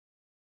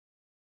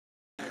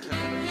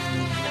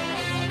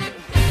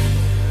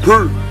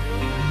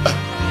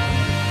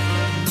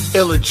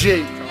Illa G.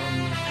 You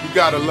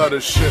gotta love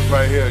this shit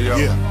right here, yo.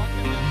 Yeah.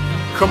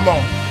 Come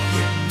on.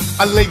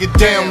 I lay it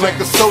down like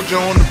a soldier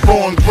on the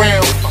foreign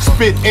ground.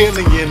 Spit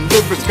alien,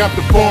 lyrics got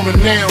the foreign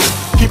nouns.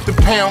 Keep the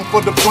pound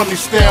for the funny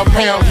style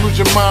pounds. Lose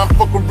your mind,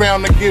 fuck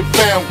around and get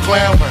found,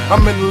 clown.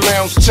 I'm in the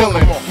lounge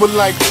chillin' with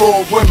like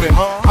 4 women.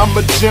 I'm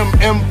a gym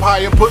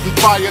empire, putting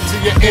fire to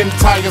your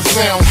entire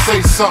sound. Say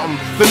something,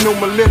 the new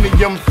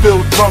millennium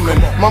filled drumming.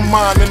 My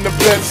mind in the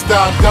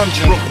Bed-Stuy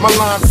dungeon. My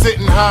line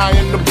sitting high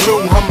in the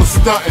blue, Hummer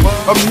stunting.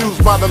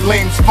 Amused by the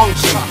lame's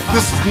function.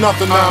 This is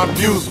nothing, I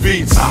abuse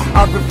beats.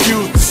 I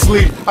refuse to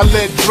sleep. I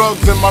let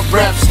drugs in my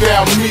rap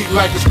style meet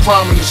like it's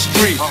crime in the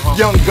street.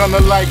 Young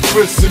gunner like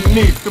Chris and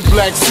Neef, the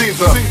Black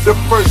Caesar, the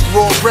first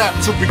raw rap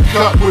to be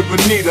cut with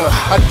Bonita.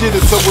 I did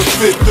it so it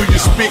fit through your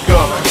speaker.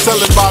 Sell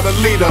it by the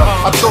leader.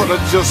 I thought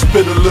I'd just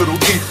spit a little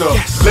ether.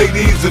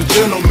 Ladies and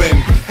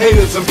gentlemen,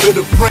 haters and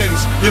bitter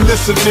friends, you're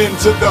listening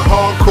to the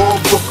hardcore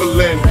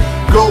Brooklyn.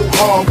 Go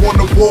hard on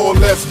the wall,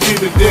 let's get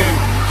it in.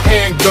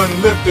 Handgun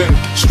lifting,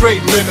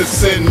 straight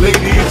menacing.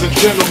 Ladies and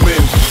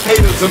gentlemen,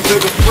 haters and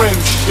bitter friends,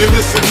 you're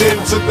listening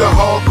to the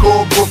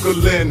hardcore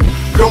Brooklyn.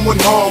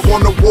 Going hard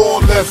on the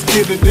wall, let's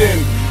get it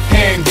in.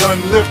 Handgun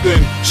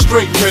lifting,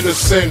 straight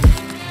menacing.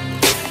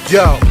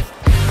 Yo,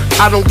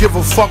 I don't give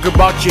a fuck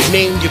about your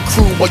name, your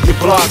crew, or your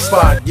blog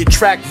spot, your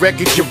track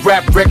record, your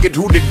rap record,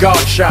 who the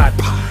guard shot.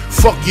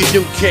 Fuck your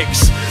new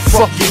kicks,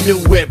 fuck your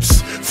new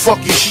whips, fuck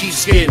your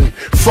sheepskin,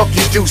 fuck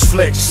your deuce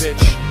flicks.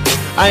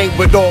 I ain't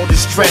with all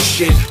this dress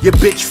shit. Your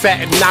bitch fat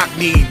and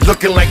knock-kneed,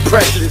 looking like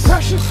Precious.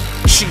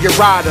 She a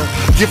rider,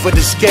 give her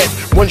the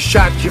sket. One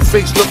shot, your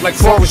face look like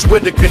Forrest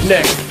Whitaker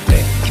neck.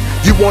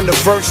 You want the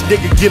verse,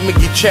 nigga, give me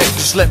your check.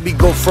 Just let me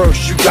go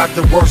first, you got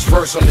the worst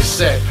verse on the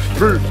set.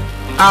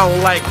 I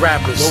don't like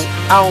rappers,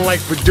 I don't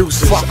like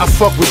producers. I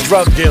fuck with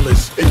drug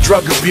dealers and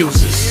drug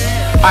abusers.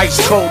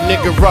 Ice cold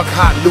nigga, ruck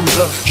hot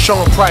loser.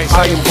 Sean Price,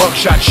 I am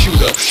buckshot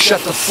shooter.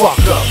 Shut the fuck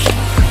up.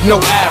 No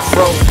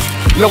afro,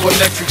 no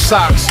electric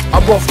socks.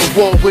 I'm off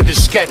the wall with a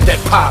scat that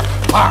pop,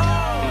 pop,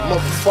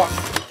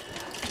 motherfucker.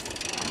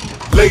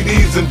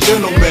 Ladies and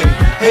gentlemen,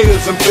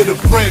 haters and bitter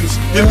friends,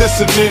 you're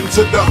listening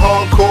to the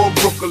hardcore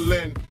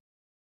Brooklyn.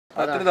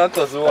 Никогда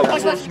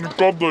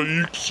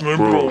X не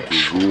брал.